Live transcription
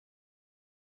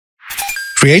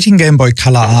Creating Game Boy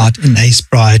Color art in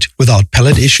Asesprite without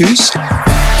palette issues?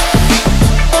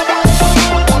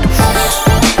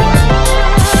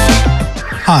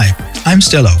 Hi, I'm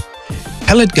Stello.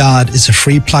 Palette Guard is a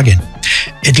free plugin.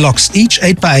 It locks each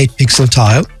 8x8 pixel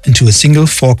tile into a single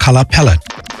 4-color palette,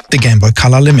 the Game Boy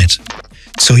Color limit.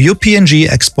 So your PNG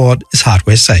export is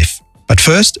hardware safe. But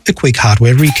first, a quick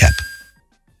hardware recap.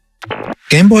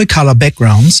 Game Boy Color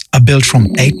backgrounds are built from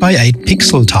 8x8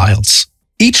 pixel tiles.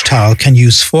 Each tile can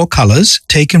use 4 colors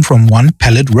taken from one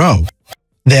palette row.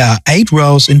 There are 8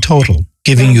 rows in total,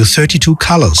 giving you 32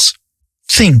 colors.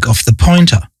 Think of the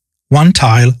pointer. One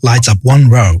tile lights up one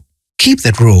row. Keep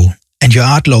that rule, and your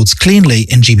art loads cleanly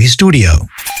in GB Studio.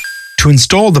 To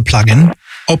install the plugin,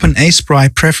 open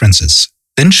Asesprite Preferences,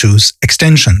 then choose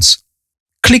Extensions.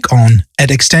 Click on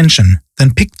Add Extension,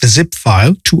 then pick the zip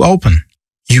file to open.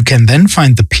 You can then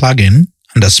find the plugin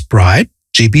under Sprite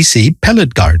GBC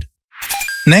Palette Guard.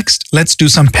 Next, let's do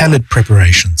some palette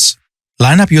preparations.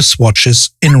 Line up your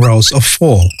swatches in rows of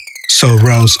 4, so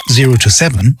rows 0 to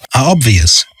 7 are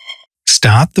obvious.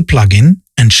 Start the plugin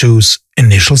and choose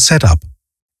Initial Setup.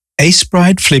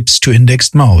 Asesprite flips to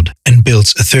indexed mode and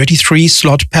builds a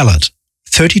 33-slot palette,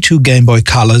 32 Game Boy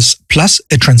colors plus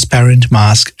a transparent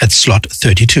mask at slot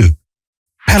 32.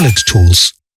 Palette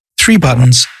tools. 3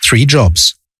 buttons, 3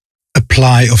 jobs.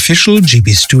 Apply official GB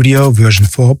Studio version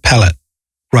 4 palette.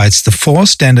 Writes the 4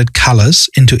 standard colors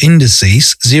into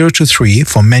indices 0 to 3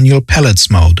 for manual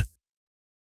palettes mode.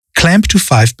 Clamp to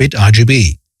 5-bit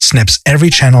RGB. Snaps every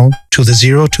channel to the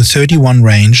 0 to 31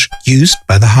 range used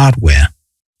by the hardware.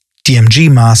 DMG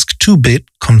mask 2-bit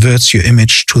converts your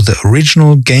image to the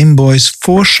original Game Boy's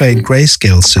 4-shade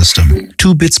grayscale system,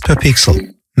 2 bits per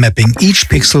pixel, mapping each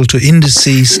pixel to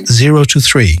indices 0 to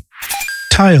 3.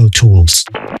 Tile tools.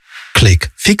 Click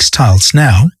Fix Tiles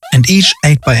now, and each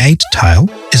 8x8 tile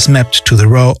is mapped to the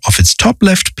row of its top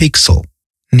left pixel.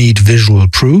 Need visual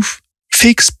proof?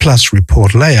 Fix plus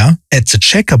Report Layer adds a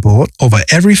checkerboard over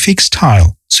every fixed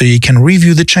tile, so you can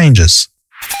review the changes.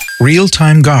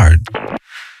 Real-time Guard.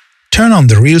 Turn on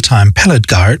the Real-time Palette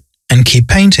Guard and keep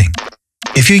painting.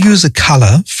 If you use a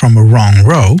color from a wrong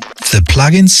row, the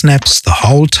plugin snaps the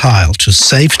whole tile to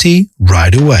safety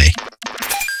right away.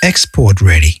 Export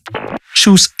Ready.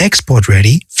 Choose Export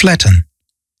Ready, Flatten.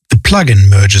 The plugin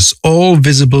merges all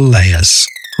visible layers,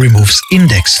 removes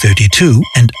index 32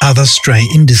 and other stray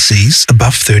indices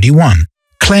above 31,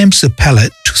 clamps the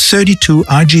palette to 32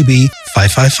 RGB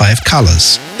 555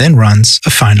 colors, then runs a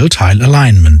final tile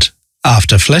alignment.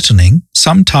 After flattening,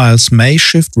 some tiles may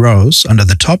shift rows under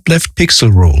the top left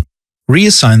pixel rule.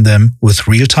 Reassign them with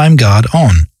Real-Time Guard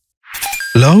on.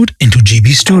 Load into GB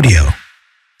Studio.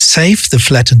 Save the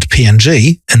flattened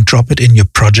PNG and drop it in your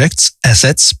project's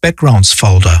Assets Backgrounds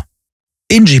folder.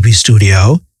 In GB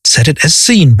Studio, set it as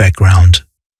Scene Background.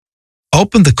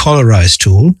 Open the Colorize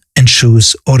tool and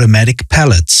choose Automatic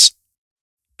Palettes.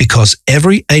 Because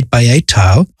every 8x8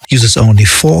 tile uses only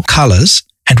 4 colors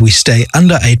and we stay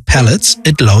under 8 palettes,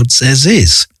 it loads as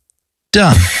is.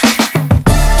 Done!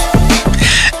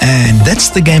 And that's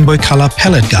the Game Boy Color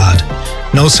Palette Guard.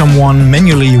 Know someone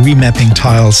manually remapping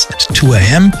tiles at 2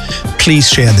 AM? Please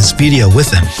share this video with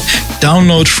them.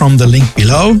 Download from the link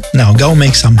below. Now go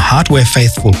make some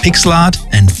hardware-faithful pixel art,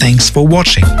 and thanks for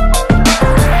watching.